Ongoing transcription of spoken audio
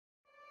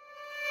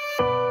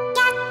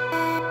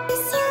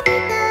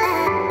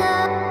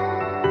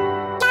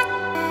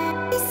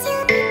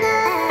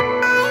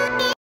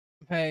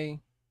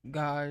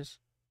guys,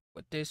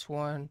 with this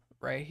one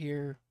right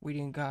here, we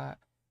didn't got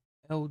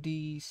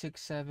LD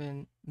 6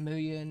 7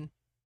 million.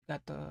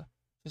 Got the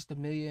just a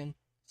million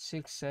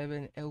 6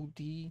 7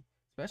 LD,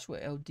 especially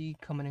with LD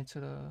coming into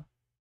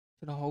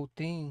the whole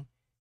thing,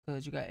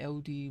 because you got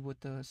LD with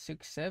the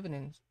 6 7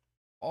 and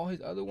all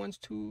his other ones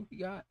too. He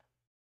got,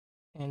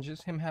 and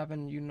just him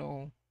having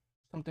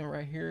something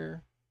right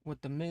here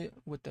with the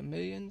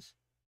millions.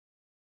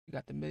 You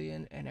got the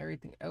million and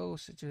everything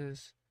else. It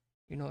just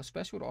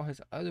especially with all his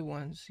other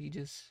ones, he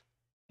just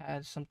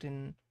had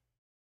something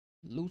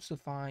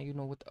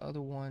Lucifying, with the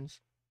other ones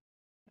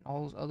and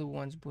all those other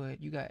ones.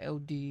 But you got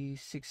LD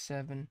 6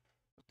 7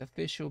 with the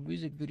official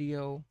music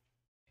video,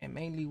 and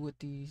mainly with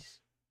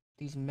these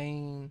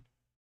main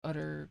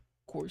other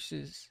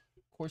courses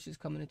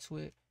coming into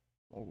it,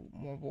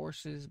 more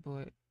horses.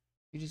 But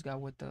you just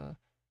got with the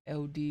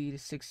LD, the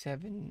 6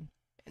 7,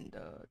 and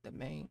the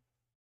main,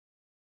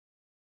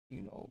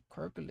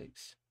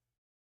 Kirklex.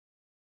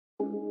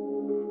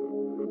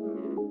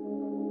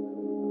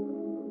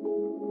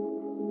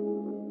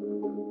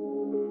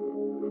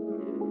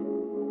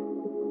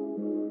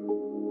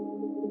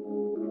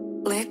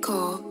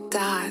 Lickle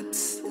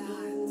Dots.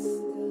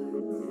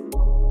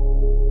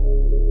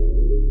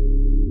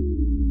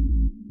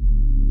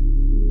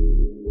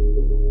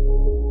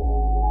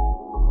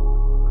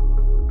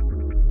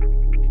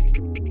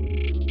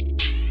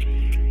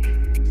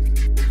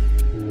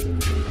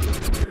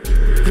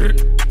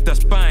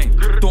 That's bang.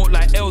 Don't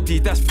like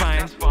LD, that's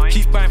fine.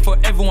 Keep bang for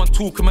everyone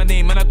talking my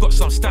name, and I got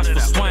some stats for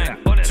swine.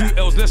 2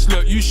 L's, let's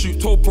look, you shoot,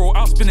 toe bro,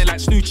 I'll spin it like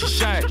Snoochie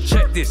Shy.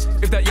 Check this,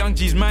 if that young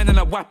G's mine and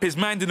I whap his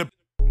mind in a.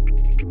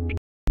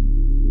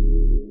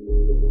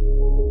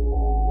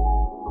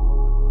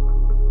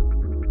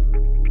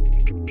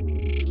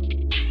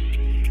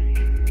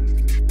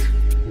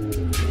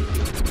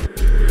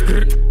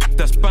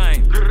 That's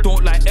bang.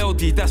 Don't like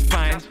LD, that's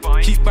fine.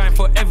 Keep bang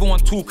for everyone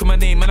talking my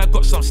name, and I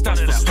got some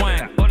stats for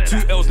swine.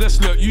 2 L's, let's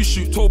look, you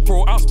shoot, toe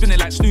bro, I'll spin it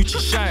like Snoochie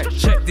Shy.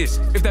 Check this,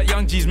 if that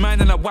young G's mine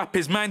and I whap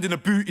his mind in a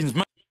bootings.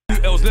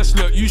 2 L's, let's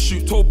look, you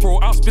shoot, toe bro,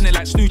 I'll spin it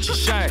like Snoochie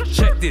Shy.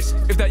 Check this,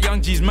 if that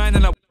young G's mine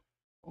and I.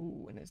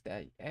 Oh, and it's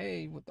that,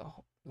 hey, with the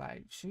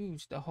like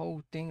shoes, the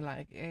whole thing,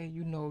 like, hey,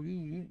 you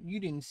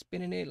didn't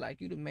spinning it, like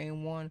you the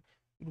main one,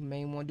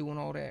 doing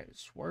all that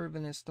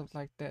swerving and stuff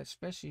like that.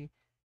 Especially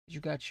you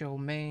got your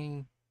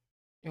main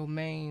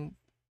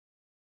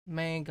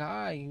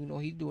guy,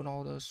 he's doing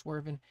all the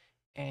swerving,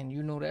 and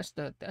that's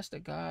the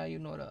guy,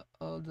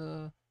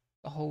 the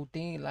whole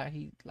thing,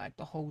 like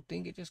the whole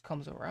thing, it just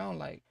comes around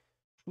like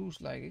truth,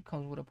 like it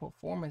comes with a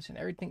performance and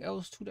everything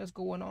else too that's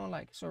going on,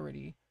 like it's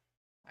already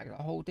like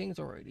the whole thing's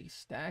already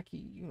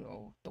stacky,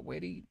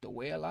 the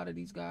way a lot of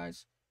these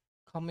guys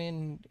come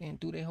in and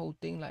do their whole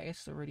thing, like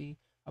it's already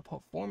a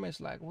performance,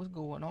 like what's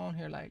going on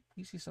here, like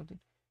you see something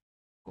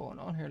going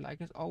on here, like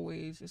it's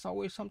always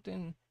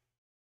something,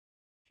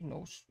 you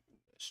know,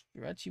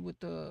 stretchy with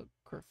the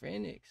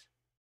Kerphenix.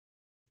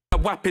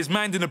 Whap his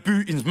mind in a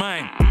bootings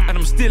mine, and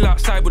I'm still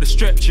outside with the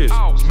stretchers.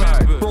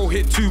 Bro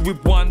hit 2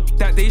 with 1,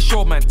 that day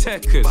showed man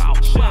techers.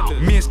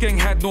 Me and Skeng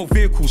had no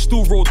vehicle,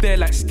 still rolled there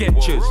like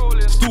sketchers.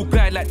 Still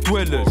glide like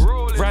dwellers,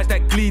 ride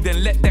that glee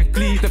then let that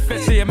glee. The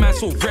feds say a man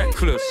so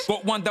reckless,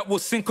 got one that will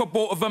sink a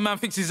boat of a man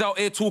thinks he's out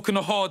here talking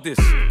the hardest.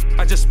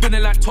 I just spin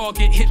it like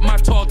Target, hit my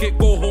target,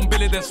 go home,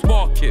 bill it then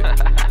spark it.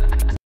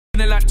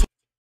 Spin it like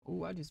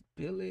oh, I just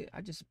bill it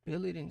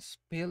and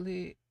spill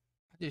it.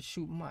 I just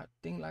shoot my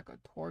thing like a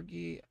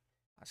target.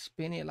 I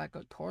spin it like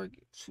a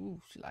target too.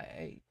 Like,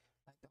 hey,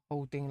 like the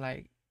whole thing,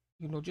 like,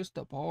 just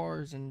the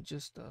bars and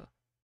just the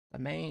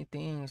main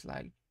things.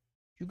 Like,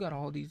 you got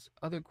all these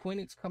other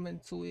Quinix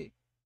coming to it,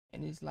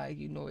 and it's like,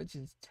 it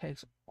just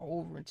takes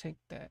over and take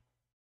that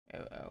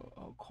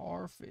a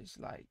car fish,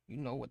 like,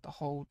 with the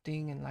whole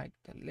thing and like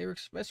the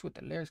lyrics, especially with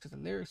the lyrics, because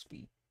the lyrics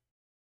be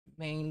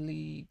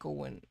mainly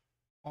going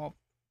off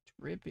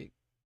terrific.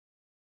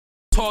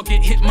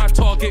 Target, hit my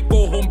target,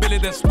 go home, bill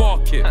it then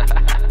spark it.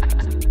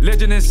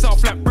 Legend in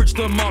South like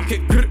Bridgestone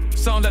Market.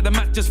 Sound like the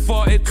Mac just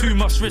farted. Too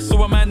much risk,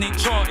 so a man ain't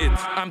charted.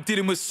 I'm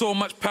dealing with so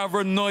much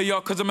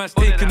paranoia, cause a man's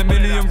taking a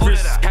million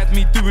risks. Had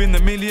me doing a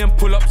million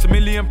pull-ups, a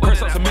million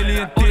press-ups, a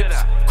million dips.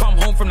 Come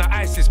home from the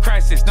ISIS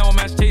crisis, now a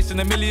man's chasing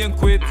a million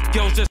quid.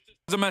 Girls just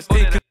a man's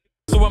taking,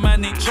 so a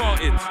man ain't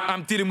charted.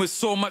 I'm dealing with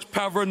so much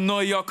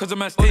paranoia, cause a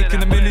man's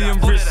taking a million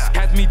risks.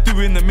 Had me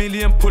doing a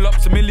million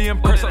pull-ups, a million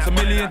press-ups, a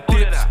million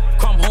dips.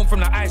 Come home from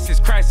the ISIS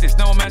crisis,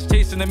 now a man's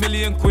chasing a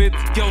million quid.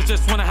 Girls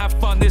just wanna have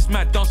fun, this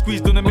mad done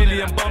squeezed on a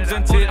million bums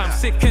and tits. I'm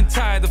sick and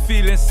tired of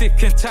feeling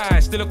sick and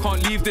tired, still I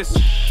can't leave this.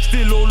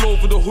 Still all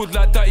over the hood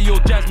like Dirty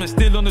Old Jasmine,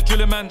 still on the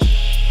driller man.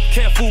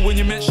 Careful when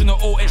you mention the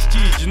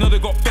OSGs, you know they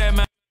got bare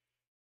man.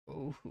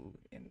 Oh,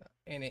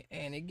 and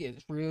it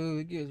gets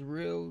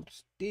real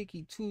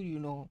sticky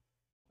too,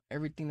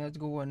 everything that's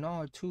going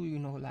on too,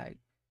 like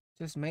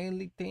just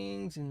mainly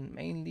things and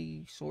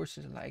mainly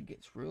sources, like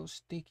gets real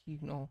sticky,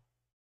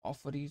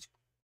 off of these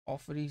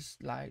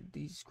like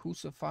these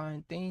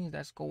crucifying things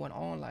that's going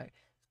on, like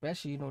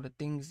especially the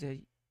things that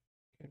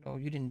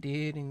you didn't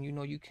did, and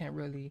you can't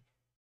really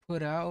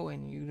put out,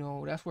 and you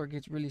know that's where it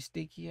gets really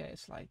sticky at.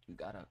 It's like you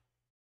gotta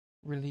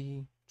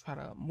really try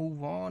to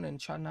move on and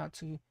try not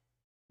to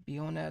be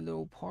on that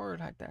little part,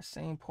 like that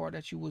same part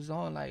that you was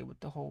on, like with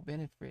the whole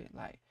benefit.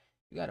 Like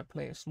you gotta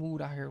play it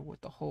smooth out here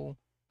with the whole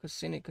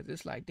percentage, because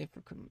it's like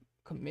different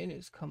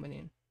commitments coming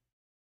in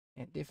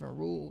and different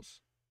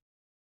rules.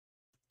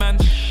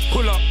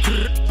 Pull up,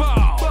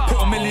 bow.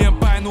 Put a million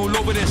buying all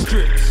over their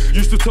strips.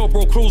 Used to tell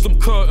bro, close them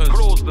curtains.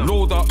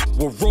 Load up,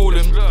 we'll roll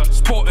him,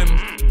 spot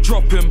him,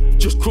 drop him,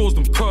 just close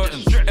them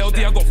curtains. LD,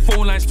 I got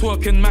phone lines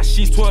twerking,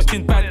 machines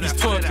twerking, baddies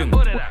twerking.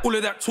 All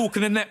of that talk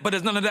in the net, but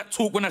there's none of that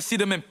talk when I see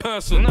them in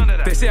person.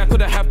 They say I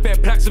could have had bare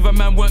plaques if a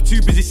man weren't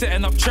too busy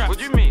setting up traps. What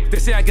do you mean? They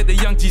say I get the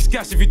young G's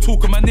gas if you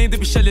talk on my name, they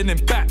be shelling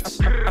in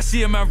bats. I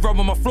see a man rub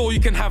on my floor, you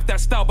can have that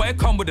style, but it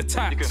come with a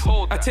tax.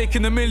 I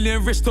taken a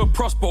million risks to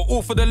prosper,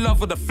 all for the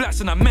love of the flats,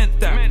 and I meant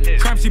that.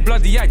 Cramsy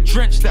bloody, I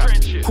drenched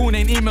that. Cool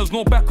name emails,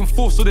 no back and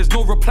forth, so there's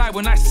no reply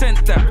when I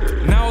sent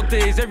that.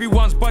 Nowadays,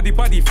 everyone's buddy,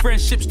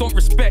 friendships don't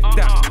respect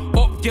that.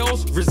 Up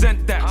girls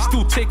resent that.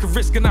 Still take a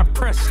risk and I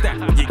press that.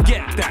 You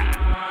get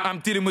that? I'm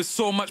dealing with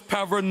so much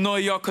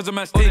paranoia, cause a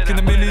man's taking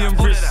a million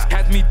risks.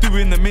 Had me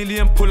doing a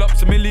million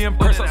pull-ups, a million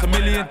press-ups, a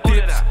million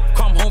dips.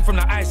 Come home from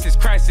the ISIS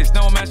crisis,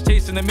 now a man's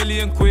chasing a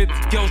million quid.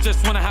 Girls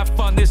just wanna have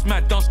fun, this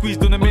mad done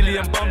squeezed on a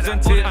million bums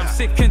and tits. I'm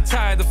sick and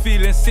tired of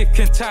feeling sick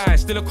and tired,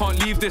 still I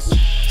can't leave this.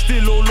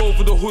 Still all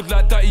over the hood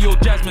like Dirty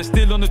old Jasmine,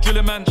 still on the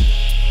driller man.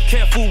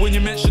 Careful when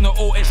you mention the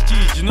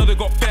OSGs, you know they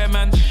got bare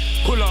man.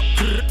 Pull up,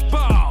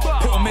 bow.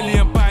 Put a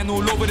million buying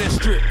all over their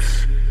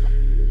strips.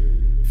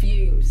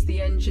 Fumes,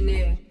 the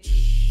engineer.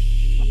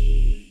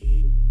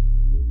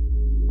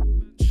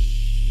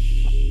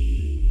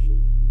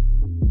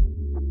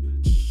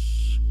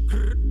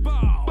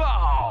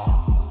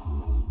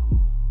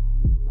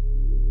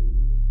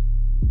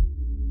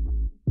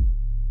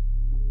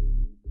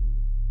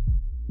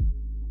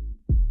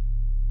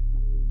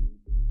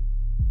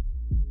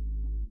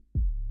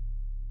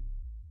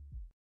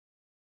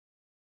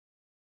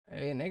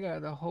 And they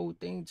got the whole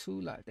thing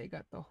too, like they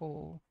got the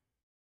whole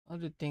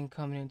other thing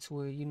coming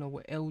into it, you know,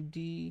 with LD,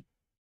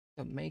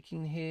 the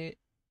making hit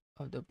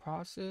of the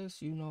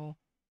process, you know.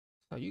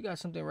 So you got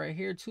something right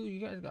here too. You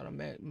guys gotta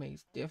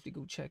definitely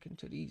go check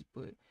into these,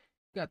 but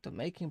you got the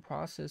making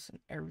process and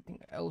everything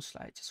else,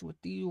 like just with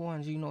these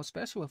ones, you know,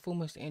 especially with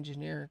Fullmex the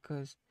Engineer,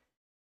 because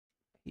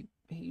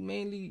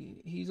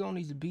he's on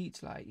these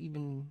beats, like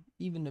even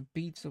the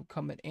beats of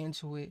coming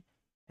into it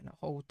and the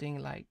whole thing,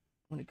 like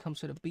when it comes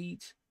to the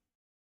beats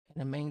and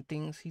the main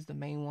things, he's the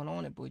main one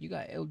on it. But you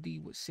got LD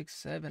with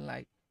 6-7,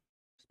 like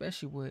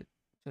especially with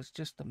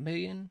just a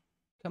million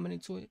coming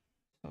into it.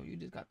 So you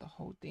just got the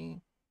whole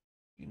thing,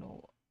 you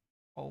know,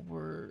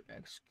 over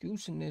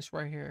execution this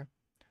right here.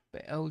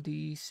 But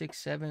LD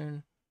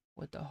 6-7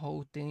 with the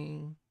whole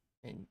thing,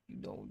 and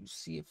you know, you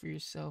see it for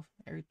yourself,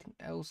 everything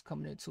else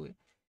coming into it.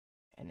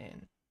 And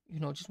then, you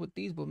know, just with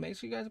these, but make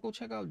sure you guys go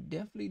check out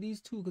definitely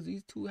these two, because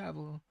these two have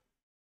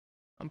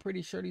I'm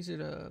pretty sure these are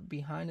the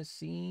behind the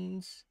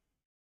scenes,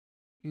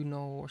 you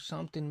know, or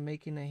something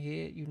making a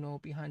hit, you know,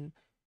 behind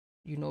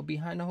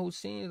the whole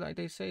scene, like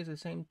they say, it's the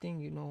same thing,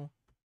 you know,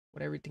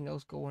 with everything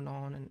else going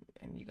on,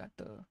 and you got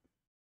the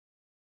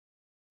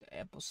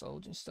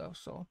episodes and stuff.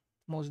 So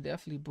most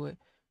definitely, but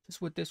just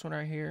with this one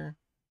right here,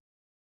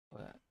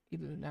 but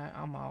either than that,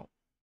 I'm out.